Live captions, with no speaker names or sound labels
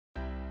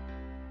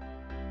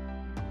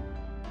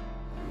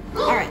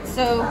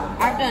So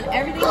I've done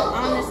everything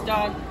on this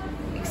dog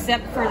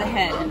except for the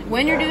head.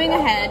 When you're doing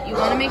a head, you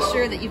want to make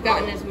sure that you've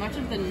gotten as much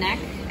of the neck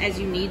as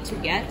you need to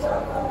get,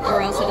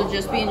 or else it'll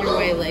just be in your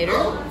way later.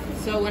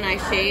 So when I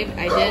shaved,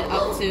 I did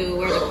up to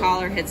where the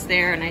collar hits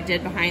there, and I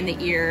did behind the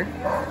ear.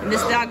 And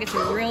this dog gets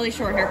a really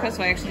short haircut,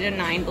 so I actually did a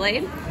 9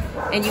 blade.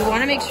 And you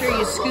want to make sure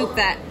you scoop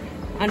that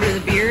under the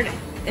beard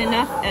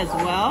enough as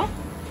well.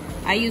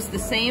 I used the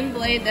same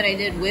blade that I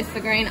did with the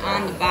grain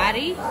on the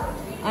body,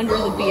 under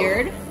the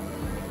beard,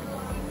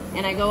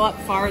 and I go up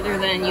farther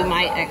than you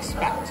might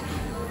expect.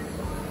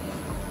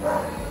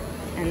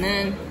 And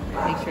then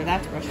make sure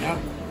that's brushed out.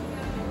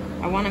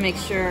 I want to make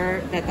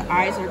sure that the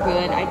eyes are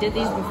good. I did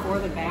these before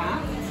the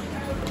bath,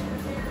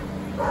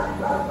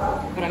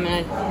 but I'm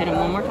going to hit them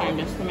one more time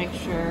just to make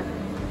sure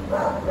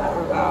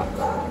we're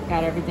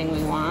got everything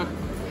we want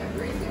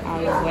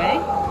out of the way.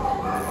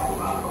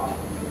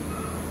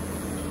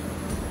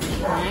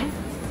 Okay.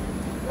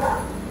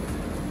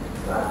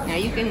 Now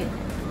you can,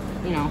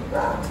 you know,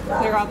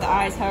 clear out the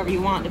eyes however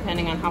you want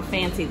depending on how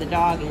fancy the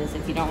dog is.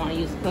 If you don't want to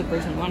use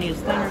clippers and want to use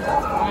thinners,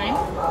 that's fine.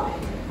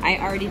 I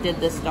already did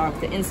this dog,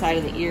 the inside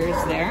of the ears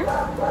there.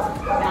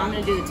 Now I'm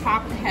going to do the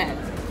top of the head.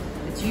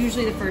 It's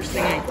usually the first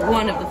thing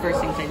one of the first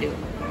things I do.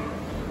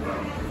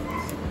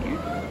 Here.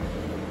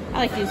 I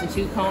like to use a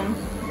 2-comb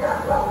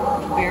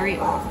very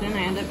often.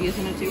 I end up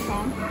using a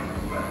 2-comb.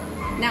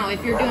 Now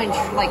if you're doing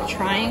like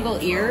triangle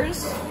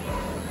ears,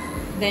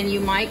 then you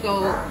might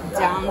go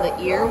down the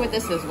ear with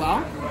this as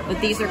well.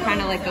 But these are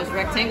kind of like those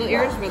rectangle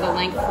ears where the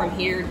length from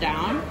here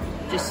down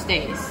just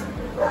stays.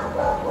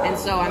 And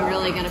so I'm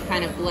really going to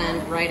kind of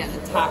blend right at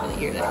the top of the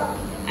ear there.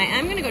 I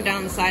am going to go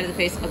down the side of the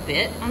face a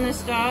bit on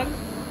this dog.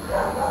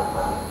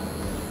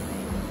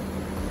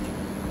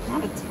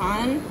 Not a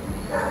ton.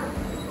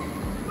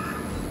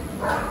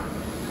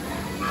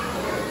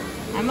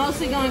 I'm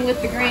mostly going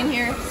with the grain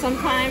here.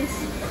 Sometimes,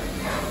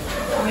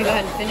 let me go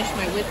ahead and finish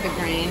my with the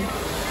grain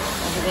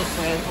over this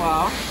way as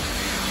well.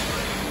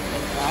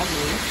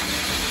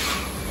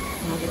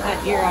 I'll get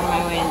that ear out of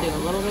my way and do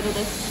a little bit of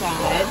this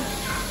side.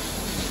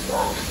 Take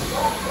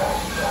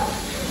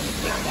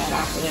that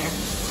off of there.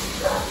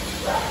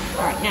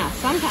 Alright, now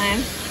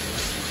sometimes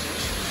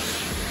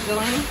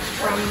going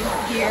from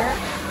here,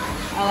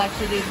 I'll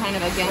actually do kind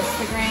of against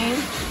the grain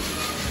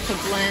to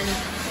blend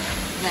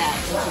that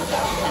into the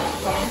top of the head,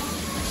 okay?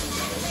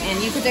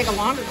 And you could take a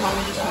longer comb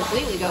and just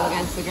completely go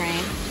against the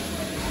grain.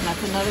 And that's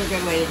another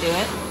good way to do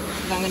it.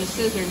 Because I'm going to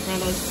scissor in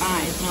front of those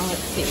eyes. Now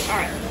let's see.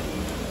 Alright.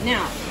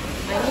 Now,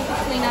 I need to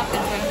clean up in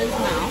front of his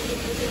mouth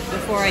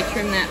before I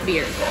trim that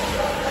beard.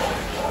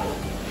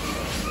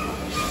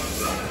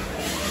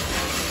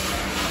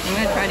 I'm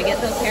going to try to get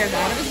those hairs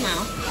out of his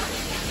mouth.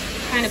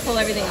 Kind of pull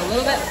everything a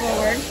little bit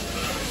forward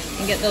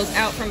and get those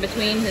out from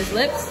between his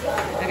lips.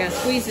 I got to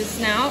squeeze his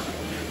snout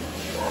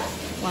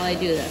while I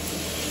do this.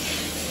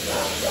 A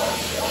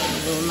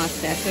little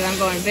mustache, because I'm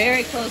going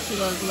very close to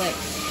those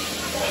lips.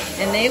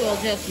 And they will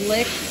just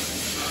lick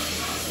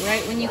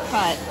right when you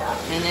cut,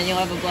 and then you'll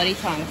have a bloody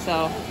tongue.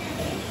 So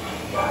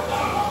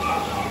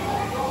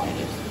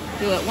just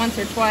do it once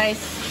or twice,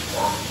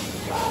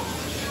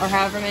 or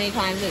however many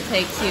times it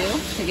takes you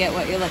to get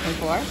what you're looking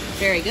for.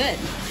 Very good.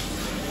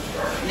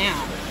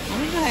 Now, let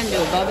me go ahead and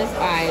do above his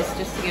eyes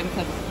just to give him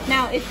some.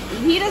 Now, if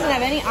he doesn't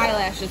have any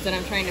eyelashes that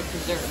I'm trying to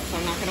preserve, so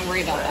I'm not going to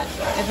worry about that.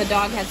 If a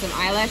dog has some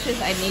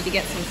eyelashes, I need to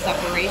get some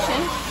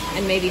separation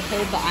and maybe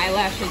hold the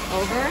eyelashes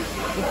over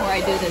before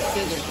I do this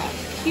scissor cut.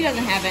 He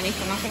doesn't have any,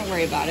 so I'm not going to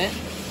worry about it.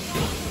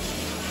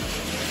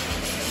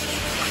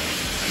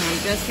 And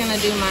I'm just going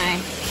to do I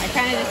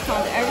kind of just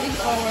combed everything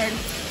forward,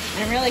 and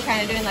I'm really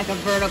kind of doing like a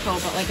vertical,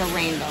 but like a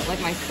rainbow,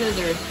 like my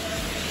scissors.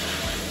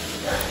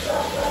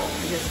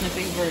 I'm just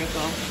snipping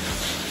vertical.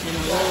 And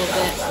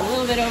a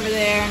little bit over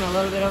there, and a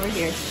little bit over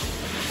here.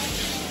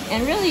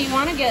 And really, you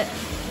want to get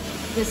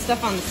this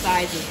stuff on the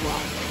sides as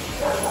well,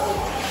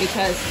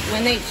 because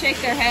when they shake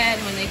their head,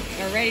 when they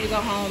are ready to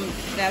go home,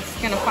 that's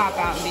going to pop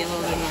out and be a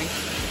little bit annoying.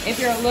 If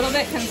you're a little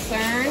bit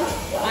concerned,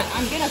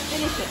 I'm going to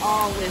finish it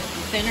all with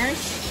thinners,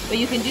 but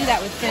you can do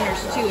that with thinners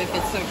too if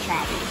it's so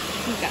choppy.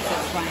 He's got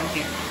such fine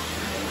hair.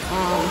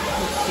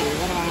 Let's see,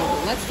 what do I want to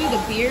do? Let's do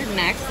the beard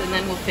next, and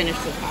then we'll finish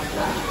the top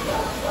one.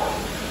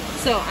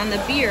 So on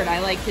the beard, I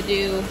like to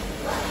do, I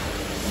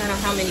don't know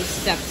how many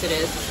steps it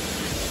is.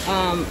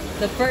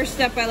 The first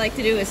step I like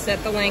to do is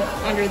set the length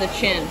under the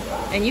chin.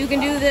 And you can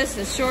do this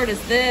as short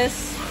as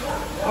this,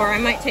 or I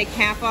might take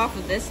half off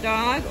of this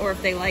dog, or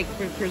if they like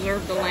to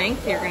preserve the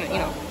length, you're gonna, you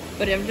know,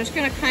 but I'm just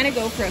gonna kind of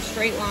go for a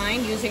straight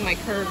line using my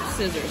curved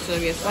scissors. So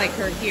there'll be a slight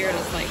curve here and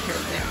a slight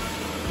curve there.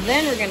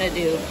 Then we're gonna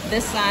do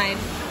this side,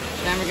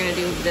 then we're gonna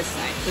do this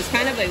side. So it's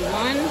kind of a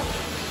 1,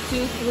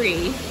 2,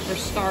 3 for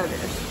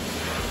starters.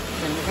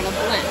 Then we're gonna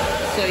blend.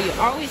 So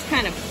you're always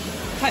kind of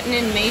cutting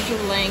in major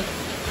length,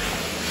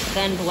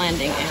 then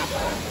blending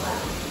after.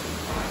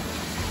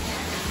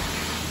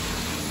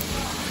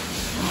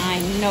 I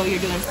know you're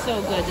doing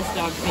so good. This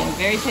dog's being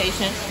very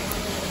patient.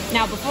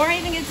 Now, before I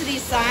even get to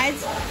these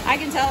sides, I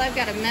can tell I've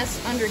got a mess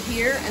under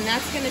here, and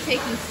that's gonna take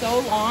me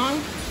so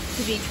long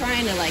to be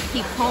trying to like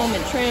keep comb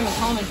and trim and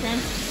comb and trim.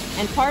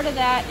 And part of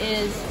that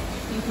is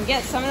you can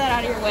get some of that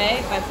out of your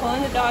way by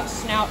pulling the dog's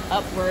snout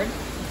upward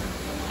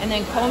and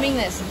then combing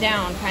this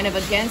down kind of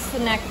against the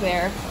neck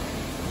there,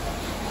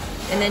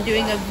 and then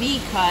doing a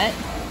V cut,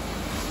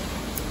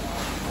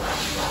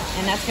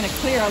 and that's going to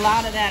clear a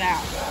lot of that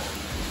out.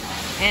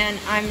 And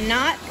I'm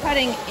not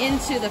cutting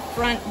into the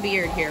front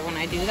beard here when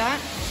I do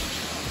that.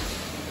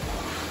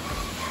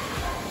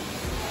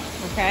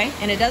 Okay,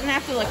 and it doesn't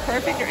have to look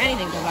perfect or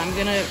anything because I'm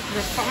going to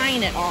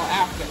refine it all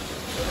after.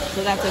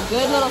 So that's a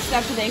good little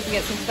step to take to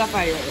get some stuff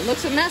out of here. It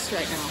looks a mess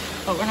right now,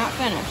 but we're not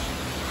finished.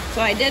 So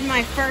I did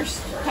my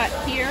first cut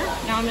here.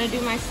 Now I'm going to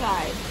do my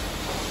side.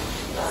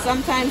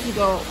 Sometimes you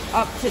go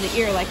up to the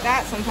ear like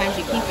that. Sometimes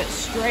you keep it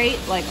straight,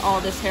 like all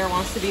this hair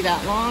wants to be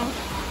that long.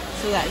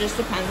 So that just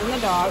depends on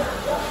the dog.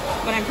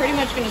 But I'm pretty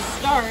much going to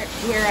start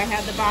where I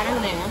had the bottom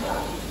there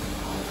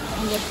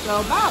and just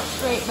go about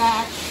straight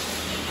back.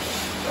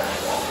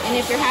 And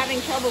if you're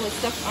having trouble with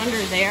stuff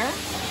under there,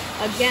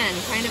 again,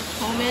 kind of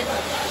comb it,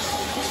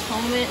 just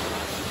comb it.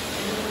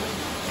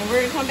 And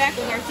we're going to come back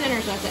with our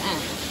thinners at the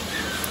end.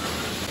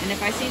 And if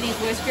I see these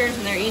whiskers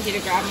and they're easy to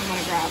grab, I'm going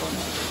to grab them.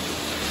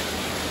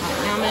 All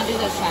right, now I'm going to do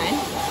this side.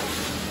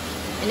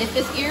 And if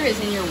this ear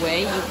is in your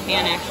way, you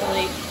can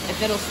actually,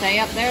 if it'll stay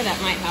up there, that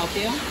might help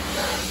you.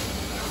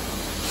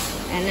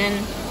 And then,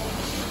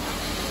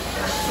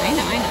 I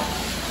know.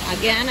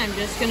 Again, I'm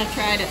just going to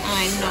try to,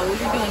 I know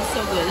you're doing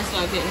so good. This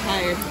dog's getting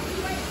tired.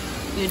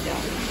 Good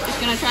job. Just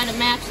going to try to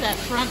match that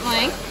front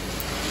length.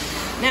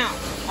 Now,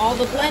 all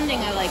the blending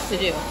I like to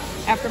do.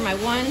 After my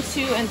 1,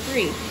 2, and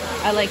 3,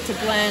 I like to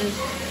blend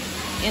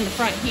in the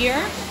front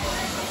here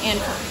and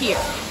here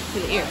to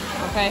the ear,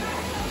 okay?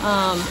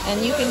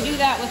 And you can do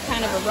that with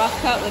kind of a rough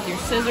cut with your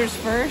scissors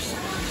first.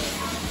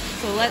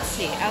 So let's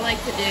see, I like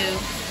to do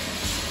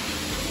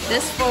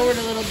this forward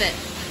a little bit.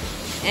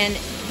 And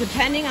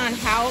depending on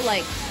how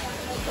like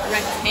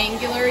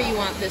rectangular you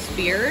want this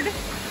beard,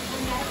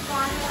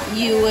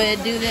 you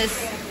would do this,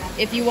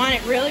 if you want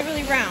it really,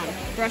 really round,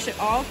 brush it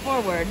all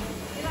forward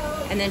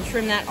and then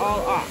trim that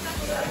all off.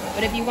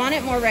 But if you want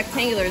it more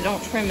rectangular,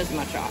 don't trim as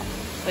much off.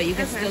 But you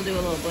can still do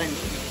a little blending.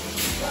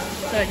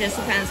 So it just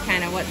depends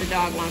kind of what the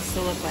dog wants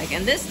to look like.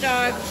 And this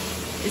dog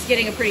is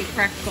getting a pretty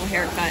practical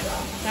haircut.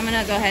 So I'm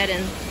gonna go ahead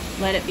and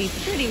let it be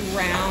pretty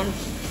round.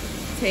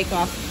 Take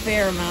off a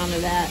fair amount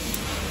of that.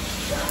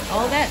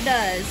 All that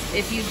does,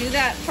 if you do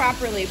that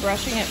properly,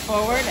 brushing it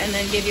forward and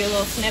then give you a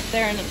little snip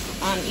there and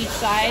on each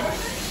side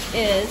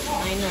is,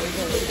 I know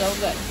you're doing so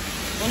good.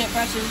 When it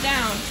brushes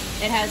down,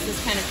 it has this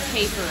kind of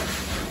taper,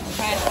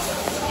 okay?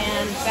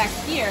 And back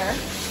here,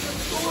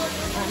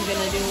 I'm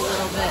gonna do a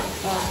little bit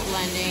of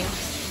blending.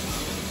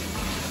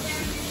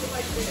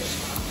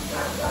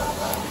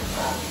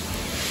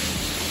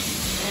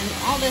 And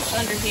all this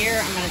under here,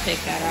 I'm gonna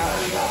take that out.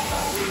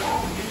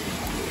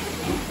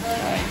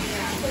 Okay.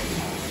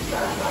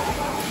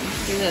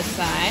 Let's do this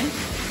side.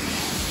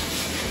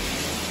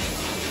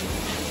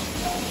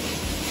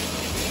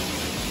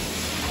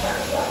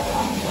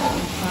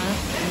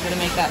 I'm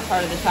gonna make that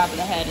part of the top of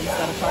the head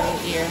instead of part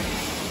of the ear.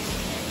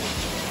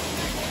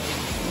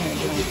 You're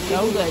doing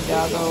so good,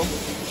 doggo.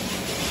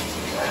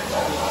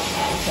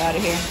 Get out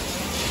of here.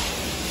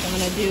 So I'm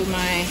gonna do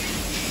my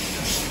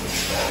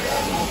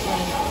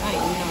I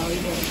know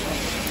you're doing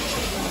great.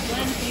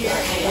 Blend here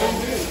and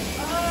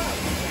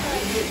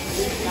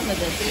some of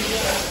this is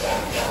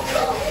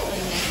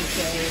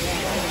unnecessary.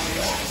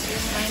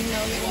 I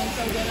know you're doing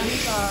so good. I'm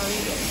sorry.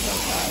 You're getting so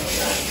tired.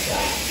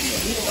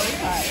 You're so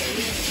tired.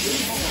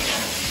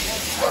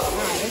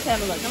 Alright, let's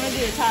have a look. I'm going to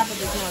do the top of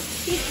his nose.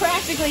 He's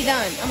practically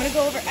done. I'm going to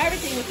go over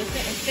everything with the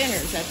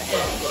thinners at the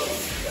end.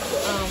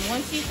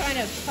 Once you kind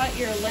of cut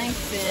your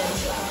lengths in,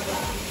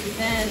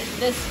 then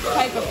this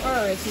type of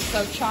fur is just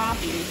so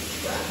choppy.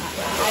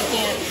 I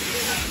can't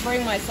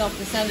bring myself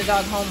to send a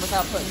dog home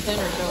without putting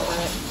thinners over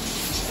it.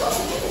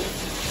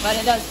 But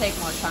it does take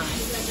more time.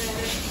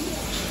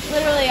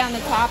 Literally on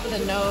the top of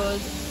the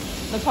nose,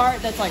 the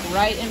part that's like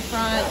right in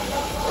front,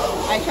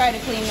 I try to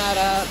clean that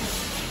up.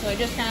 So I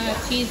just kind of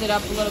tease it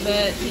up a little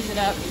bit, tease it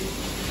up,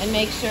 and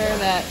make sure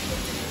that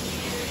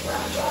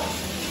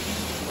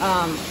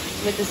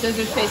with the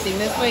scissors facing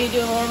this way, you do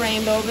a little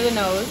rainbow over the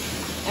nose,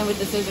 and with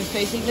the scissors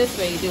facing this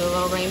way, you do a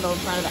little rainbow in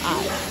front of the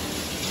eyes.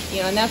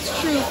 You know, and that's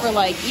true for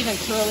like even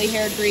curly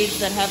haired breeds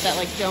that have that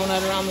like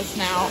donut around the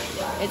snout.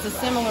 It's a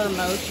similar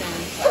motion.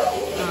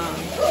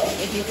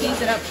 If you tease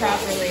it up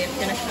properly, it's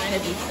gonna kind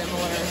of be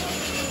similar.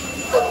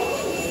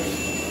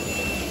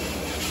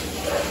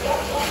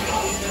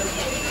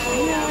 I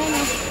know.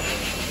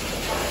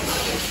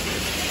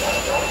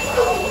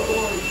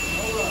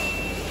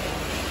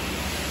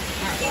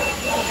 Alright,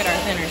 look at our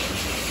thinners.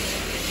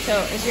 So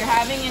if you're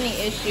having any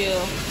issue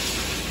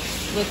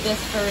with this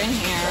fur in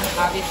here,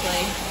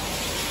 obviously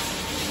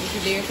you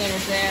can do your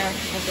thinners there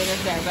and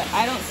thinners there, but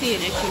I don't see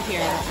an issue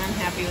here. I'm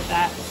happy with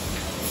that.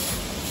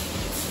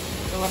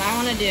 So what I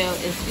want to do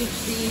is scoop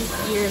these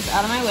ears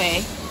out of my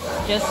way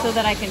just so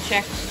that I can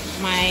check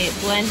my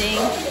blending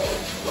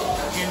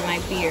and my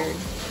beard.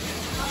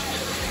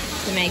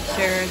 to make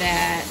sure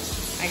that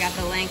I got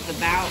the length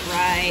about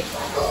right.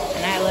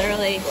 And I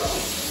literally,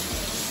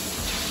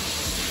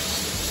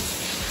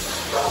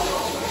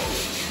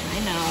 I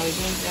know, you're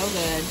doing so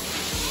good.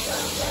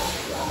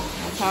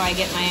 That's how I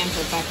get my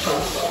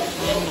imperfections.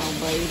 I know,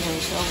 but you're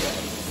doing so good.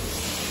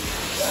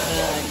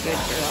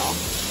 Good girl.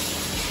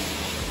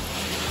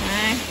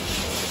 Okay.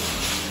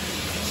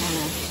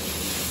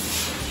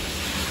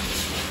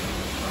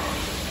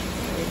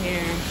 Over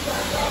here.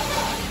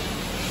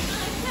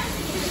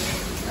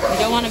 You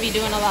don't want to be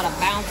doing a lot of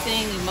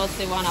bouncing. You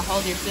mostly want to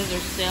hold your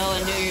scissors still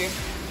and do your...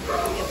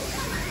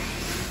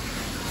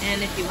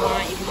 And if you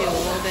want, you can do a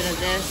little bit of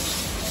this.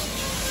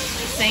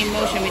 Same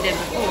motion we did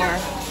before,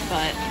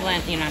 but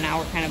blend, you know, now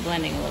we're kind of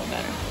blending a little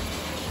better.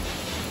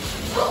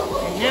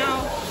 And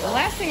now, the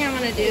last thing I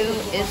want to do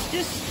is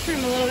just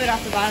trim a little bit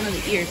off the bottom of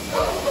the ears.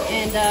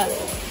 And,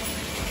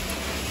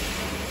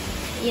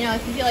 you know,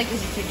 if you feel like this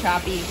is too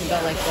choppy, you can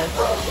go like this.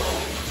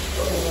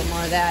 Do a little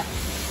more of that.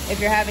 If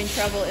you're having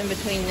trouble in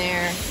between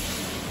there,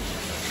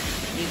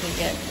 you can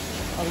get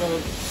a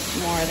little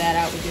more of that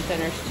out with your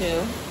thinners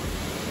too.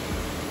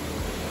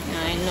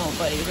 I know,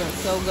 buddy, you're doing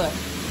so good.